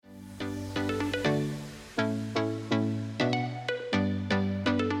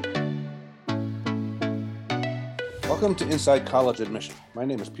Welcome to Inside College Admission. My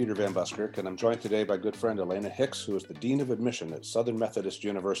name is Peter Van Buskirk, and I'm joined today by good friend Elena Hicks, who is the Dean of Admission at Southern Methodist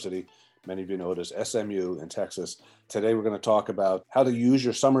University. Many of you know it as SMU in Texas. Today we're going to talk about how to use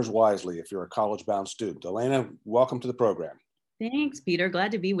your summers wisely if you're a college-bound student. Elena, welcome to the program. Thanks, Peter.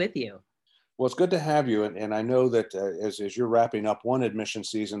 Glad to be with you. Well, it's good to have you, and I know that as you're wrapping up one admission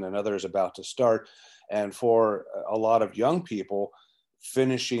season, another is about to start, and for a lot of young people,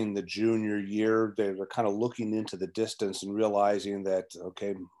 finishing the junior year, they're kind of looking into the distance and realizing that,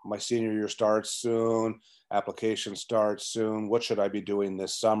 okay, my senior year starts soon, application starts soon, what should I be doing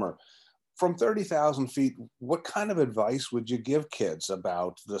this summer? From 30,000 feet, what kind of advice would you give kids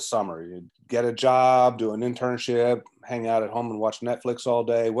about the summer? You get a job, do an internship, hang out at home and watch Netflix all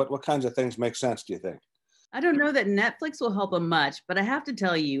day? What kinds of things make sense, do you think? I don't know that Netflix will help them much, but I have to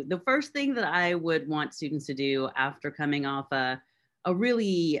tell you, the first thing that I would want students to do after coming off a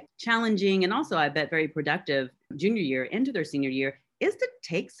really challenging and also, I bet, very productive junior year into their senior year is to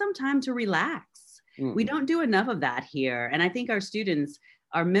take some time to relax. We don't do enough of that here. And I think our students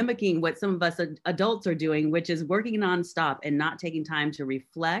are mimicking what some of us adults are doing, which is working nonstop and not taking time to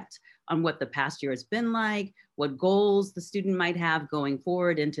reflect on what the past year has been like, what goals the student might have going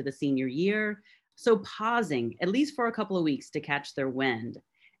forward into the senior year. So pausing, at least for a couple of weeks, to catch their wind.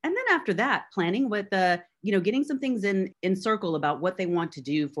 And then after that, planning with getting some things in circle about what they want to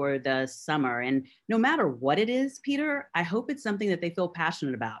do for the summer. And no matter what it is, Peter, I hope it's something that they feel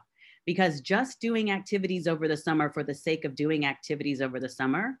passionate about, because just doing activities over the summer for the sake of doing activities over the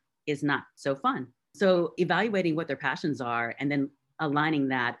summer is not so fun. So evaluating what their passions are and then aligning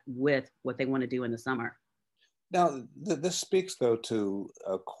that with what they want to do in the summer. Now, this speaks, though, to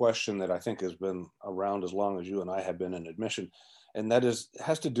a question that I think has been around as long as you and I have been in admission, and that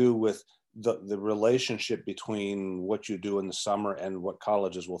has to do with the relationship between what you do in the summer and what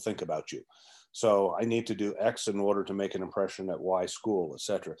colleges will think about you. So I need to do X in order to make an impression at Y school, et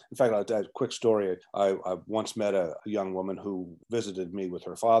cetera. In fact, I'll tell you a quick story. I once met a young woman who visited me with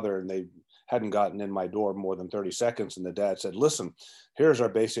her father, and they hadn't gotten in my door more than 30 seconds, and the dad said, "Listen, here's our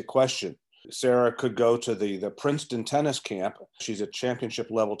basic question. Sarah could go to the Princeton tennis camp. She's a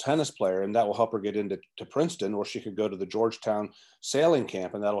championship level tennis player, and that will help her get into Princeton, or she could go to the Georgetown sailing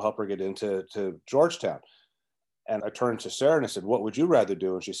camp, and that'll help her get into Georgetown." And I turned to Sarah and I said, "What would you rather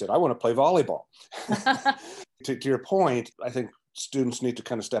do?" And she said, "I want to play volleyball." To your point, I think students need to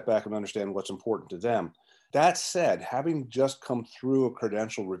kind of step back and understand what's important to them. That said, having just come through a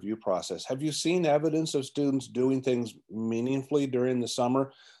credential review process, have you seen evidence of students doing things meaningfully during the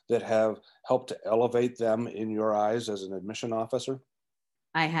summer that have helped to elevate them in your eyes as an admission officer?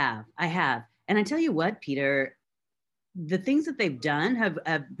 I have. And I tell you what, Peter, the things that they've done have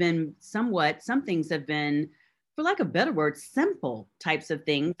been some things have been, for lack of a better word, simple types of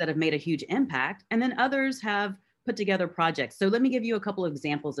things that have made a huge impact. And then others have put together projects. So let me give you a couple of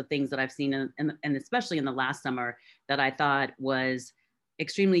examples of things that I've seen, and especially in the last summer, that I thought was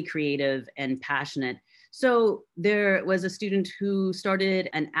extremely creative and passionate. So there was a student who started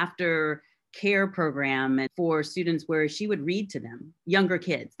an after care program for students where she would read to them, younger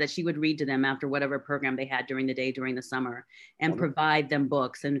kids, that she would read to them after whatever program they had during the day, during the summer, and provide them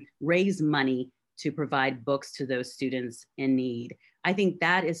books and raise money to provide books to those students in need. I think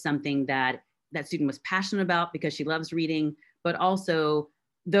that is something that student was passionate about because she loves reading, but also,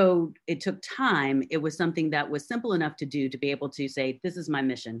 though it took time, it was something that was simple enough to do, to be able to say, this is my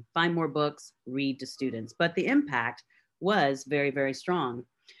mission, find more books, read to students. But the impact was very, very strong.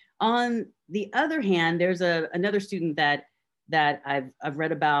 On the other hand, there's another student that I've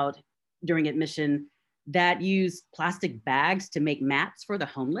read about during admission that used plastic bags to make mats for the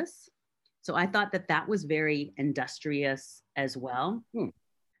homeless. So I thought that was very industrious as well.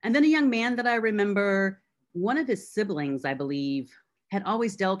 And then a young man that I remember, one of his siblings, I believe, had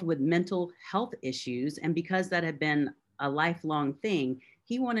always dealt with mental health issues. And because that had been a lifelong thing,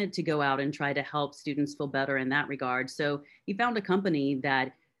 he wanted to go out and try to help students feel better in that regard. So he found a company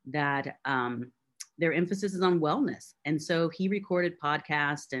that their emphasis is on wellness. And so he recorded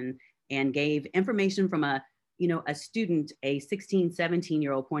podcasts and gave information from a student, a 16,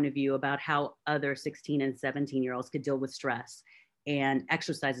 17-year-old point of view about how other 16 and 17-year-olds could deal with stress and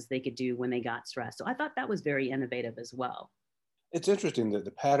exercises they could do when they got stressed. So I thought that was very innovative as well. It's interesting that the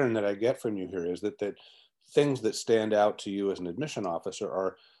pattern that I get from you here is that things that stand out to you as an admission officer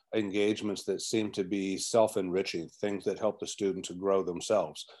are engagements that seem to be self-enriching, things that help the student to grow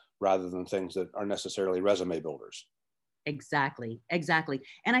themselves rather than things that are necessarily resume builders. Exactly.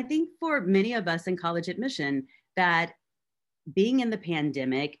 And I think for many of us in college admission, that being in the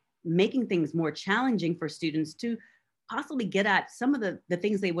pandemic, making things more challenging for students to possibly get at some of the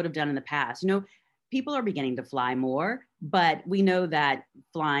things they would have done in the past. people are beginning to fly more, but we know that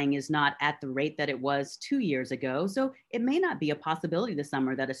flying is not at the rate that it was 2 years ago. So it may not be a possibility this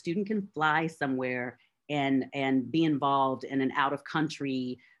summer that a student can fly somewhere and be involved in an out of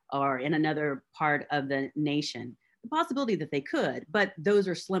country or in another part of the nation. The possibility that they could, but those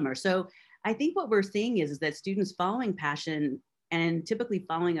are slimmer. So I think what we're seeing is that students following passion and typically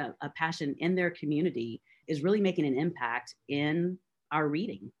following a passion in their community is really making an impact in our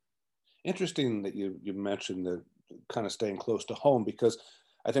reading. Interesting that you mentioned the kind of staying close to home, because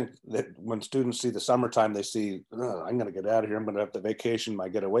I think that when students see the summertime, they see, "Ugh, I'm going to get out of here. I'm going to have the vacation, my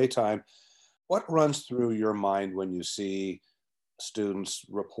getaway time." What runs through your mind when you see students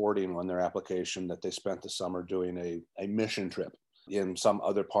reporting on their application that they spent the summer doing a mission trip in some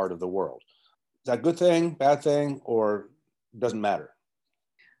other part of the world? Is that a good thing, bad thing, or doesn't matter?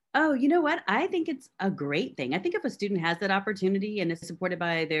 Oh, you know what? I think it's a great thing. I think if a student has that opportunity and is supported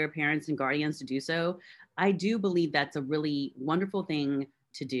by their parents and guardians to do so, I do believe that's a really wonderful thing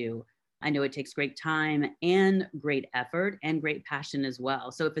to do. I know it takes great time and great effort and great passion as well.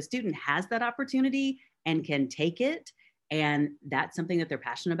 So if a student has that opportunity and can take it, and that's something that they're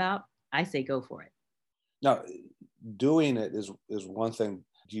passionate about, I say go for it. Now, doing it is one thing.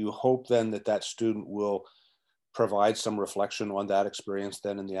 Do you hope then that that student will provide some reflection on that experience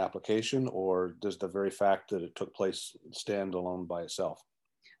then in the application, or does the very fact that it took place stand alone by itself?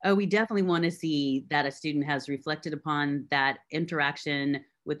 Oh, we definitely want to see that a student has reflected upon that interaction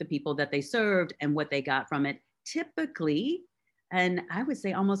with the people that they served and what they got from it. Typically, and I would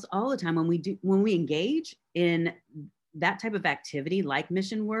say almost all the time when we engage in that type of activity like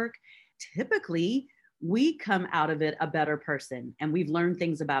mission work, typically we come out of it a better person and we've learned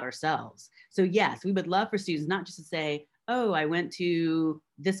things about ourselves. So yes, we would love for students not just to say, "Oh, I went to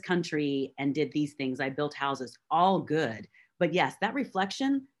this country and did these things. I built houses." All good. But yes, that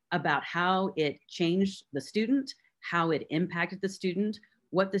reflection about how it changed the student, how it impacted the student,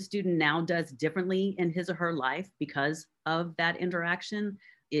 what the student now does differently in his or her life because of that interaction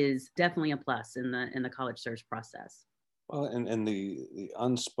is definitely a plus in the college search process. Well, and the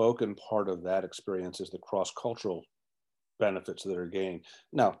unspoken part of that experience is the cross-cultural benefits that are gained.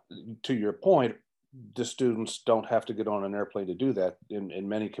 Now, to your point, the students don't have to get on an airplane to do that. In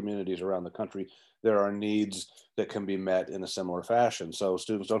many communities around the country, there are needs that can be met in a similar fashion. So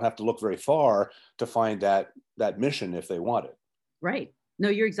students don't have to look very far to find that mission if they want it. Right. No,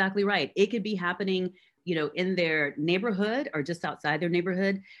 you're exactly right. It could be happening, in their neighborhood or just outside their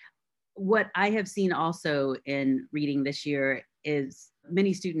neighborhood. What I have seen also in reading this year is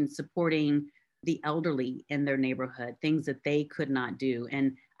many students supporting the elderly in their neighborhood, things that they could not do.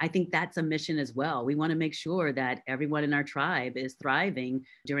 And I think that's a mission as well. We want to make sure that everyone in our tribe is thriving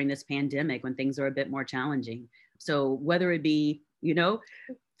during this pandemic when things are a bit more challenging. So whether it be,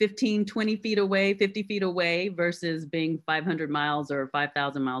 15, 20 feet away, 50 feet away versus being 500 miles or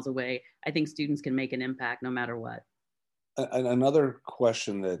 5,000 miles away, I think students can make an impact no matter what. Another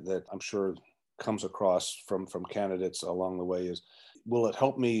question that I'm sure comes across from candidates along the way is, will it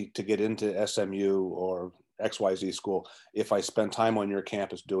help me to get into SMU or XYZ school if I spend time on your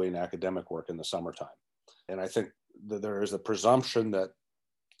campus doing academic work in the summertime? And I think that there is a presumption that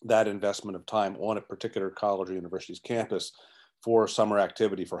that investment of time on a particular college or university's campus for summer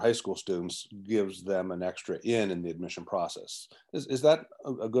activity for high school students gives them an extra in the admission process. Is that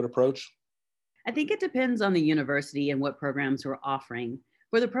a good approach? I think it depends on the university and what programs we're offering.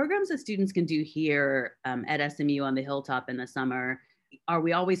 For the programs that students can do here at SMU on the Hilltop in the summer, are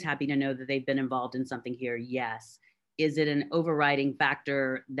we always happy to know that they've been involved in something here? Yes. Is it an overriding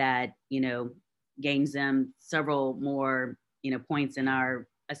factor that, gains them several more, points in our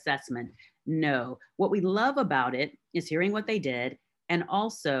assessment? No. What we love about it is hearing what they did and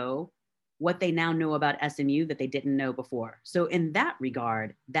also what they now know about SMU that they didn't know before. So in that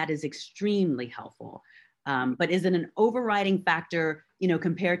regard, that is extremely helpful. But is it an overriding factor,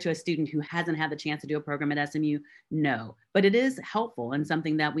 compared to a student who hasn't had the chance to do a program at SMU? No, but it is helpful and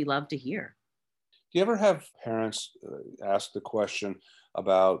something that we love to hear. Do you ever have parents ask the question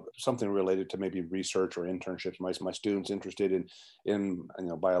about something related to maybe research or internships? My students interested in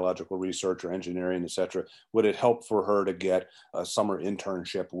biological research or engineering, et cetera. Would it help for her to get a summer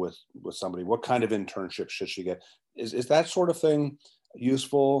internship with somebody? What kind of internship should she get? Is that sort of thing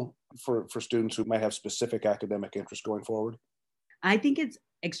useful for students who might have specific academic interests going forward? I think it's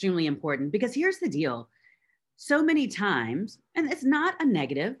extremely important because here's the deal. So many times, and it's not a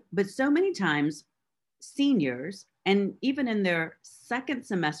negative, but so many times seniors, and even in their second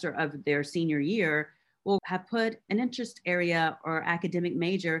semester of their senior year, will have put an interest area or academic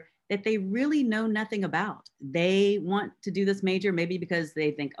major that they really know nothing about. They want to do this major maybe because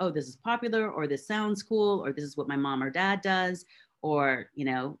they think, oh, this is popular, or this sounds cool, or this is what my mom or dad does, or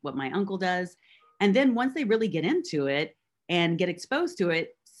what my uncle does. And then once they really get into it and get exposed to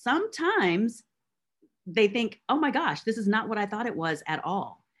it, sometimes they think, oh my gosh, this is not what I thought it was at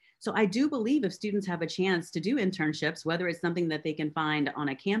all. So I do believe if students have a chance to do internships, whether it's something that they can find on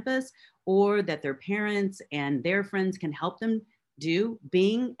a campus or that their parents and their friends can help them do,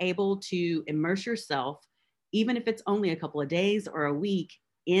 being able to immerse yourself, even if it's only a couple of days or a week,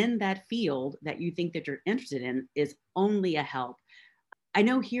 in that field that you think that you're interested in, is only a help. I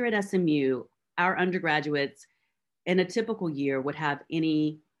know here at SMU, our undergraduates in a typical year would have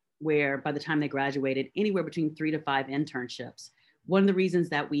anywhere, by the time they graduated, anywhere between 3 to 5 internships. One of the reasons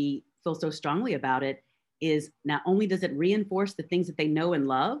that we feel so strongly about it is not only does it reinforce the things that they know and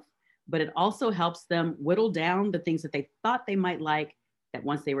love, but it also helps them whittle down the things that they thought they might like, that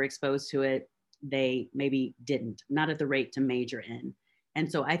once they were exposed to it, they maybe didn't, not at the rate to major in.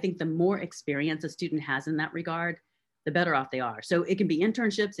 And so I think the more experience a student has in that regard, the better off they are. So it can be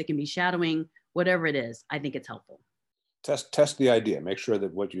internships, it can be shadowing, whatever it is. I think it's helpful. Test the idea. Make sure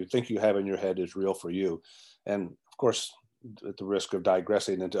that what you think you have in your head is real for you. And of course, at the risk of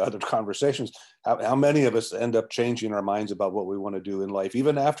digressing into other conversations, how many of us end up changing our minds about what we want to do in life,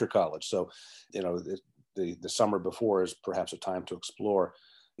 even after college? So, the summer before is perhaps a time to explore.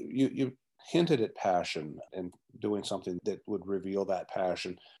 You hinted at passion and doing something that would reveal that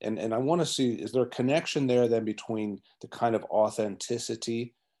passion. And I want to see, is there a connection there then between the kind of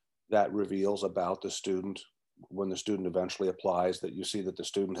authenticity that reveals about the student when the student eventually applies, that you see that the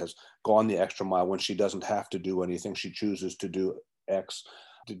student has gone the extra mile when she doesn't have to do anything, she chooses to do X?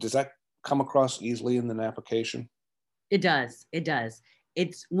 Does that come across easily in an application? It does. It does.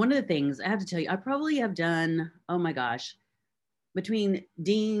 It's one of the things I have to tell you, I probably have done, oh my gosh, between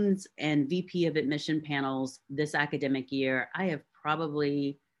deans and VP of admission panels this academic year, I have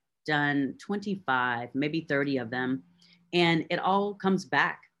probably done 25, maybe 30 of them. And it all comes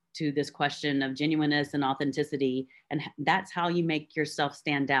back to this question of genuineness and authenticity. And that's how you make yourself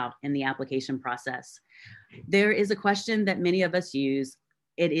stand out in the application process. There is a question that many of us use.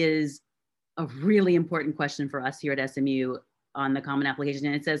 It is a really important question for us here at SMU on the Common Application.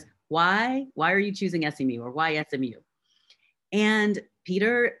 And it says, why are you choosing SMU, or why SMU? And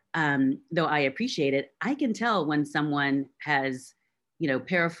Peter, though I appreciate it, I can tell when someone has,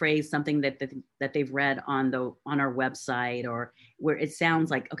 paraphrased something that they've read on our website, or where it sounds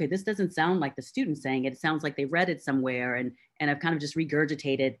like, okay, this doesn't sound like the student saying it. It sounds like they read it somewhere and I've kind of just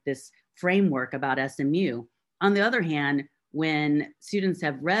regurgitated this framework about SMU. On the other hand, when students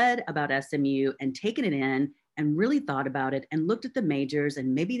have read about SMU and taken it in and really thought about it and looked at the majors,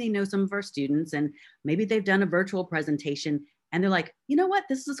 and maybe they know some of our students and maybe they've done a virtual presentation, and they're like, you know what,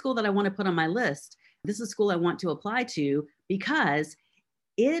 this is a school that I want to put on my list. This is a school I want to apply to because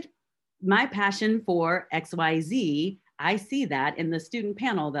my passion for XYZ, I see that in the student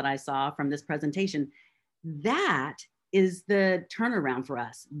panel that I saw from this presentation. That is the turnaround for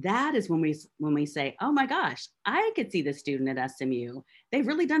us. That is when we say, oh my gosh, I could see the student at SMU. They've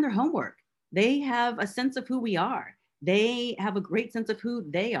really done their homework. They have a sense of who we are. They have a great sense of who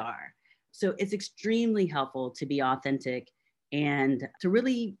they are. So it's extremely helpful to be authentic and to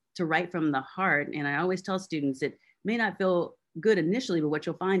write from the heart. And I always tell students, it may not feel good initially, but what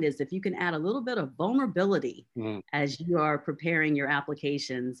you'll find is if you can add a little bit of vulnerability as you are preparing your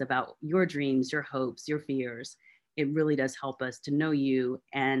applications about your dreams, your hopes, your fears, it really does help us to know you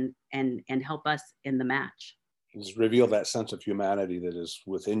and help us in the match. Just reveal that sense of humanity that is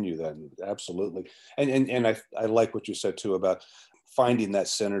within you then. Absolutely. And I like what you said too about finding that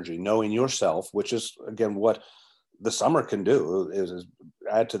synergy, knowing yourself, which is again what the summer can do, is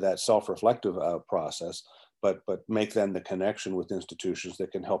add to that self-reflective process, but make then the connection with institutions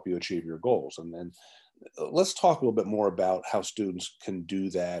that can help you achieve your goals. And then let's talk a little bit more about how students can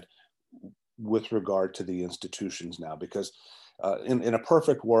do that with regard to the institutions now, because in a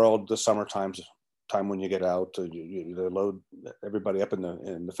perfect world, the summertime when you get out, you load everybody up in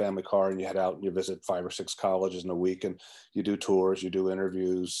the family car and you head out and you visit 5 or 6 colleges in a week, and you do tours, you do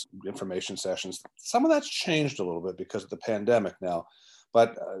interviews, information sessions. Some of that's changed a little bit because of the pandemic now,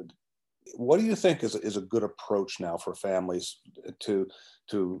 but what do you think is a good approach now for families to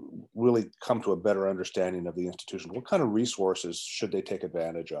really come to a better understanding of the institution? What kind of resources should they take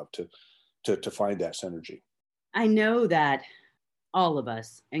advantage of to find that synergy? I know that all of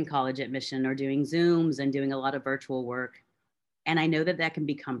us in college admission are doing Zooms and doing a lot of virtual work. And I know that that can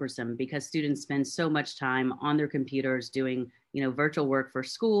be cumbersome because students spend so much time on their computers doing, virtual work for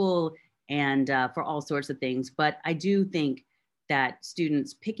school and for all sorts of things. But I do think that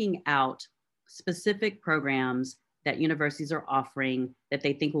students picking out specific programs that universities are offering that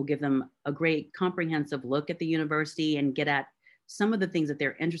they think will give them a great comprehensive look at the university and get at some of the things that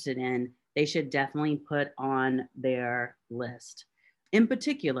they're interested in, they should definitely put on their list. In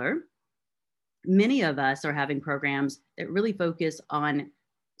particular, many of us are having programs that really focus on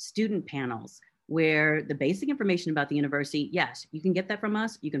student panels where the basic information about the university, yes, you can get that from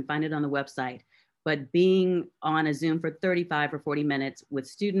us, you can find it on the website, but being on a Zoom for 35 or 40 minutes with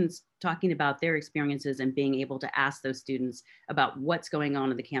students talking about their experiences and being able to ask those students about what's going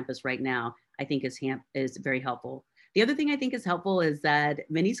on the campus right now, I think is very helpful. The other thing I think is helpful is that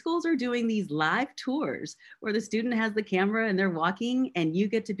many schools are doing these live tours where the student has the camera and they're walking and you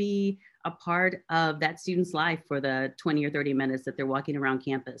get to be a part of that student's life for the 20 or 30 minutes that they're walking around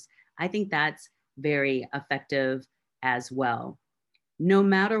campus. I think that's very effective as well. No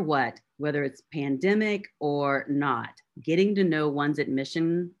matter what, whether it's pandemic or not, getting to know one's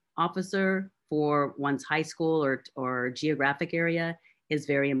admission officer for one's high school or geographic area is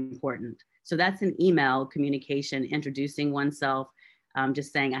very important. So that's an email communication, introducing oneself,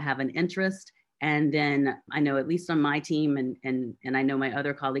 just saying I have an interest. And then I know, at least on my team, and I know my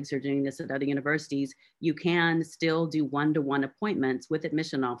other colleagues are doing this at other universities, you can still do one-to-one appointments with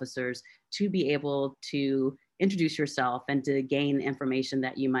admission officers to be able to introduce yourself and to gain information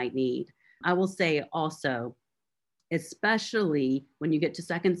that you might need. I will say also, especially when you get to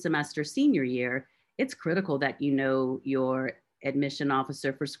second semester senior year, it's critical that you know your admission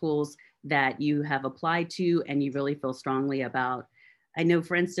officer for schools that you have applied to and you really feel strongly about. I know,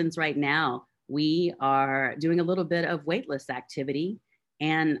 for instance, right now, we are doing a little bit of waitlist activity.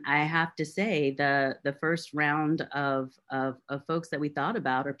 And I have to say the first round of folks that we thought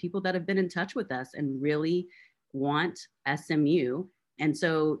about are people that have been in touch with us and really want SMU. And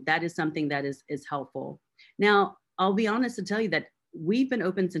so that is something that is helpful. Now, I'll be honest to tell you that we've been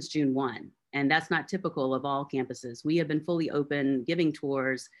open since June 1, and that's not typical of all campuses. We have been fully open, giving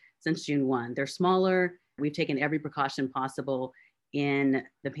tours since June 1. They're smaller. We've taken every precaution possible in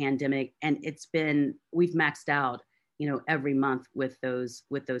the pandemic, and we've maxed out, every month with those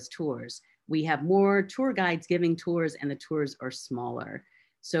tours. We have more tour guides giving tours, and the tours are smaller.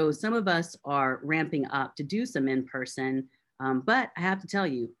 So some of us are ramping up to do some in-person, but I have to tell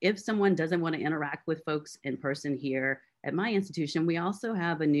you, if someone doesn't want to interact with folks in person here at my institution, we also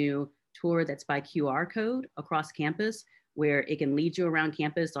have a new tour that's by QR code across campus, where it can lead you around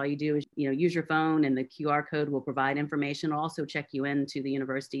campus. All you do is, use your phone, and the QR code will provide information. It'll also check you into the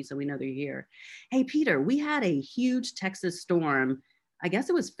university so we know they're here. Hey, Peter, we had a huge Texas storm. I guess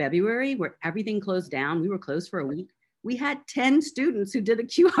it was February, where everything closed down. We were closed for a week. We had 10 students who did a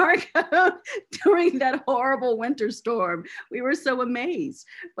QR code during that horrible winter storm. We were so amazed,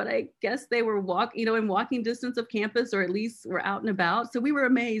 but I guess they were in walking distance of campus, or at least were out and about. So we were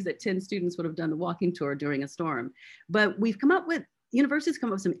amazed that 10 students would have done the walking tour during a storm. But universities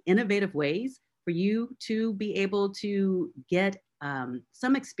come up with some innovative ways for you to be able to get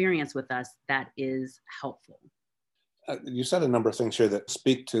some experience with us that is helpful. You said a number of things here that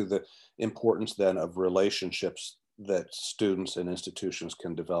speak to the importance then of relationships that students and institutions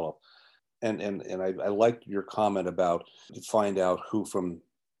can develop. And I liked your comment about find out who from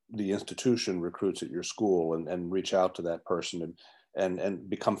the institution recruits at your school and reach out to that person and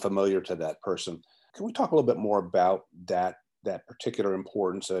become familiar to that person. Can we talk a little bit more about that particular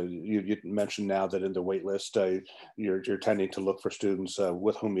importance? You mentioned now that in the wait list, you're tending to look for students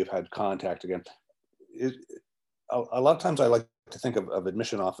with whom you've had contact again. A lot of times I like to think of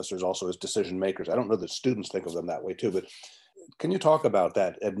admission officers also as decision makers. I don't know that students think of them that way too, but can you talk about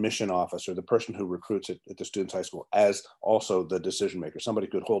that admission officer, the person who recruits at the student's high school, as also the decision maker, somebody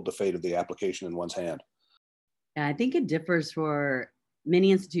who could hold the fate of the application in one's hand? I think it differs for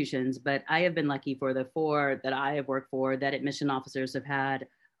many institutions, but I have been lucky for the 4 that I have worked for, that admission officers have had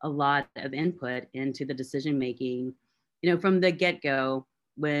a lot of input into the decision making. From the get-go,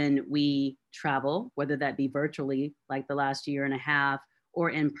 when we travel, whether that be virtually like the last year and a half or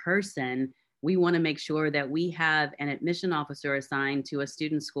in person, we want to make sure that we have an admission officer assigned to a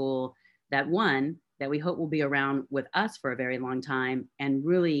student school that we hope will be around with us for a very long time, and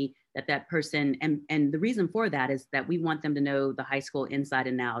really that person, and the reason for that is that we want them to know the high school inside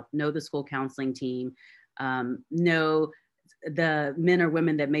and out, know the school counseling team, know the men or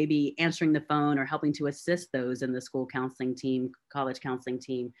women that may be answering the phone or helping to assist those in the school counseling team, college counseling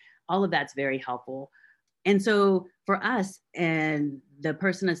team. All of that's very helpful. And so for us, and the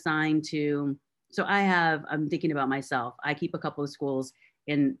person assigned to, I'm thinking about myself. I keep a couple of schools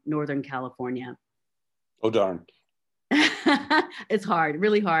in Northern California. Oh, darn. It's hard,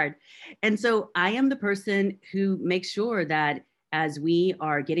 really hard. And so I am the person who makes sure that as we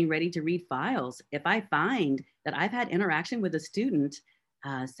are getting ready to read files, if I find that I've had interaction with a student,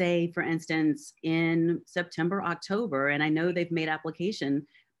 say, for instance, in September, October, and I know they've made application,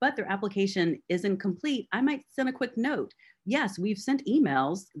 but their application isn't complete, I might send a quick note. Yes, we've sent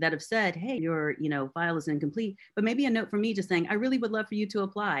emails that have said, hey, your file is incomplete, but maybe a note from me just saying, I really would love for you to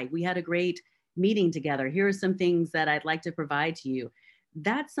apply. We had a great meeting together. Here are some things that I'd like to provide to you.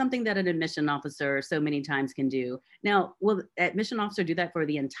 That's something that an admission officer so many times can do. Now, will admission officer do that for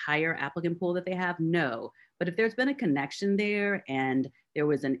the entire applicant pool that they have? No. But if there's been a connection there and there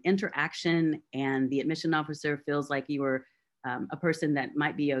was an interaction and the admission officer feels like you were a person that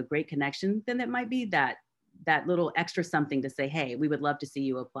might be a great connection, then it might be that little extra something to say, hey, we would love to see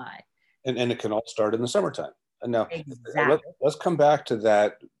you apply. And it can all start in the summertime. And now exactly. let's come back to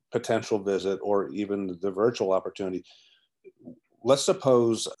that potential visit or even the virtual opportunity. Let's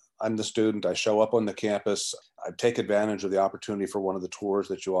suppose I'm the student, I show up on the campus, I take advantage of the opportunity for one of the tours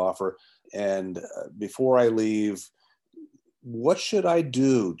that you offer. And before I leave, what should I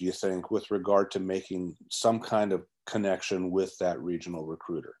do you think, with regard to making some kind of connection with that regional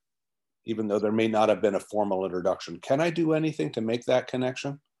recruiter? Even though there may not have been a formal introduction, can I do anything to make that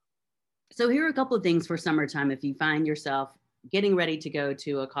connection? So here are a couple of things for summertime. If you find yourself getting ready to go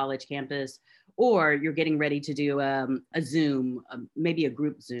to a college campus, or you're getting ready to do a Zoom, maybe a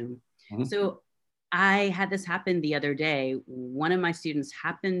group Zoom. Mm-hmm. So I had this happen the other day. One of my students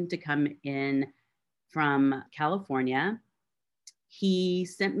happened to come in from California. He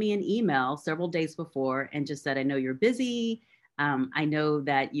sent me an email several days before and just said, I know you're busy. I know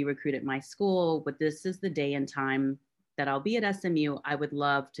that you recruit at my school, but this is the day and time that I'll be at SMU. I would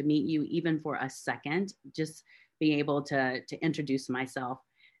love to meet you even for a second, just being able to introduce myself.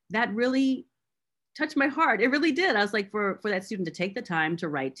 That really touched my heart. It really did. I was like, for that student to take the time to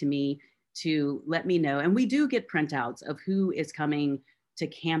write to me, to let me know. And we do get printouts of who is coming to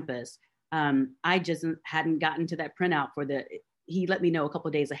campus. I just hadn't gotten to that printout he let me know a couple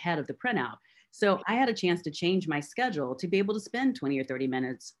of days ahead of the printout. So I had a chance to change my schedule to be able to spend 20 or 30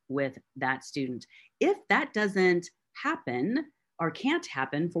 minutes with that student. If that doesn't happen or can't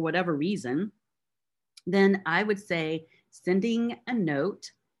happen for whatever reason, then I would say sending a note,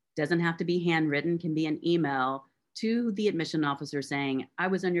 doesn't have to be handwritten, can be an email to the admission officer saying, I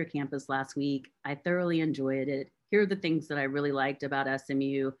was on your campus last week. I thoroughly enjoyed it. Here are the things that I really liked about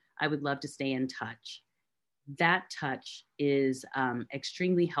SMU. I would love to stay in touch. That touch is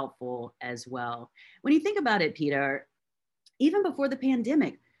extremely helpful as well. When you think about it, Peter, even before the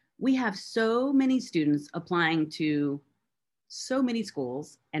pandemic, we have so many students applying to so many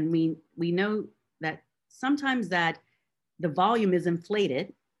schools, and we know that sometimes that the volume is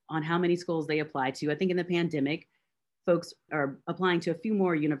inflated on how many schools they apply to. I think in the pandemic, folks are applying to a few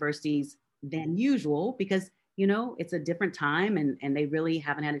more universities than usual because, it's a different time and they really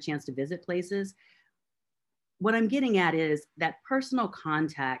haven't had a chance to visit places. What I'm getting at is that personal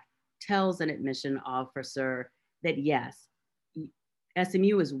contact tells an admission officer that yes,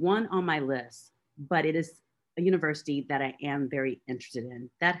 SMU is one on my list, but it is a university that I am very interested in.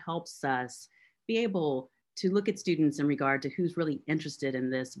 That helps us be able to look at students in regard to who's really interested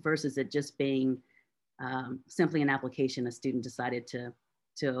in this versus it just being simply an application a student decided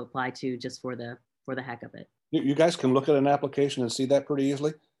to apply to just for the heck of it. You guys can look at an application and see that pretty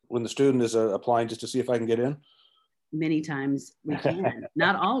easily when the student is applying just to see if I can get in? Many times we can.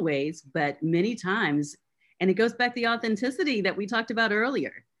 Not always, but many times. And it goes back to the authenticity that we talked about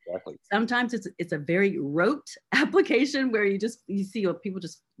earlier. Exactly. Sometimes it's a very rote application where you see what people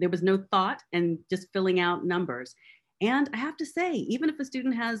there was no thought and just filling out numbers. And I have to say, even if a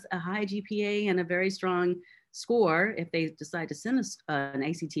student has a high GPA and a very strong score, if they decide to send an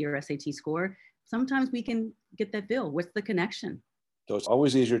ACT or SAT score, sometimes we can get that feel. What's the connection? So it's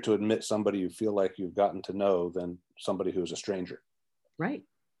always easier to admit somebody you feel like you've gotten to know than somebody who's a stranger. Right.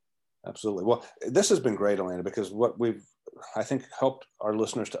 Absolutely. Well, this has been great, Elena, because what we've, I think, helped our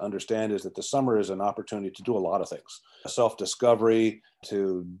listeners to understand is that the summer is an opportunity to do a lot of things. Self-discovery,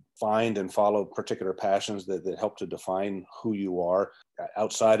 to find and follow particular passions that help to define who you are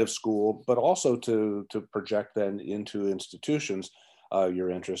outside of school, but also to project then into institutions your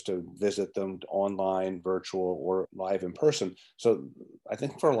interest, to visit them online, virtual, or live in person. So I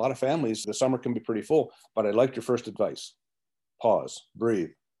think for a lot of families, the summer can be pretty full, but I liked your first advice. Pause, breathe.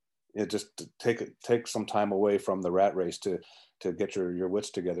 Just take some time away from the rat race to get your wits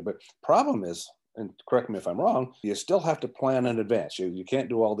together. But problem is, and correct me if I'm wrong, you still have to plan in advance. You can't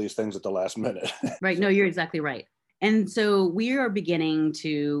do all these things at the last minute. Right. No, you're exactly right. And so we are beginning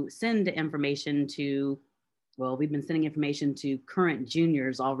to send information to well, we've been sending information to current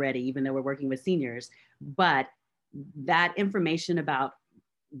juniors already, even though we're working with seniors. But that information about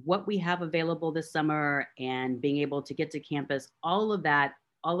what we have available this summer and being able to get to campus, all of that,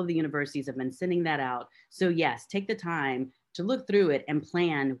 all of the universities have been sending that out. So yes, take the time to look through it and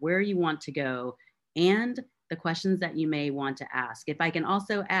plan where you want to go and the questions that you may want to ask. If I can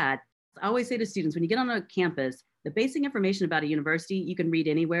also add, I always say to students, when you get on a campus, the basic information about a university you can read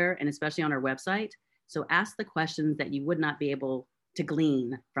anywhere, and especially on our website. So ask the questions that you would not be able to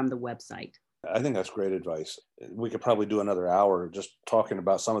glean from the website. I think that's great advice. We could probably do another hour just talking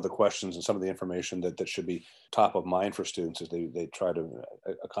about some of the questions and some of the information that should be top of mind for students as they try to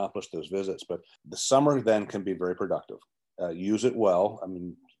accomplish those visits. But the summer then can be very productive. Use it well. I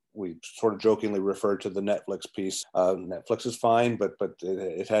mean, we sort of jokingly referred to the Netflix piece. Netflix is fine, but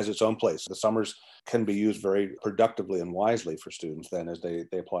it has its own place. The summers can be used very productively and wisely for students then as they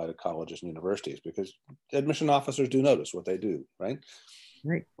apply to colleges and universities, because admission officers do notice what they do, right?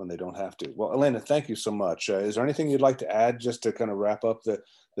 Right. When they don't have to. Well, Elena, thank you so much. Is there anything you'd like to add just to kind of wrap up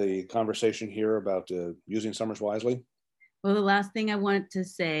the conversation here about using summers wisely? Well, the last thing I want to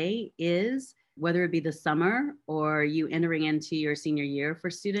say is whether it be the summer or you entering into your senior year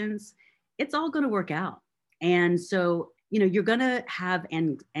for students, it's all going to work out. And so, you're going to have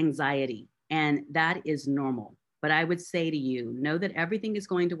anxiety, and that is normal. But I would say to you, know that everything is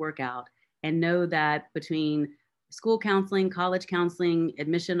going to work out, and know that between school counseling, college counseling,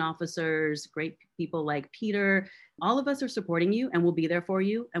 admission officers, great people like Peter, all of us are supporting you, and we'll be there for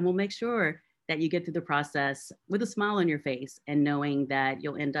you, and we'll make sure that you get through the process with a smile on your face and knowing that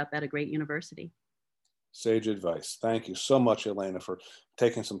you'll end up at a great university. Sage advice. Thank you so much, Elena, for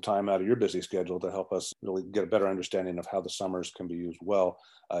taking some time out of your busy schedule to help us really get a better understanding of how the summers can be used well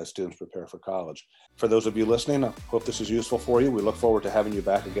as students prepare for college. For those of you listening, I hope this is useful for you. We look forward to having you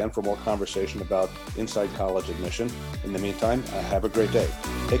back again for more conversation about inside college admission. In the meantime, have a great day.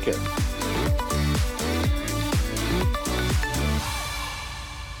 Take care.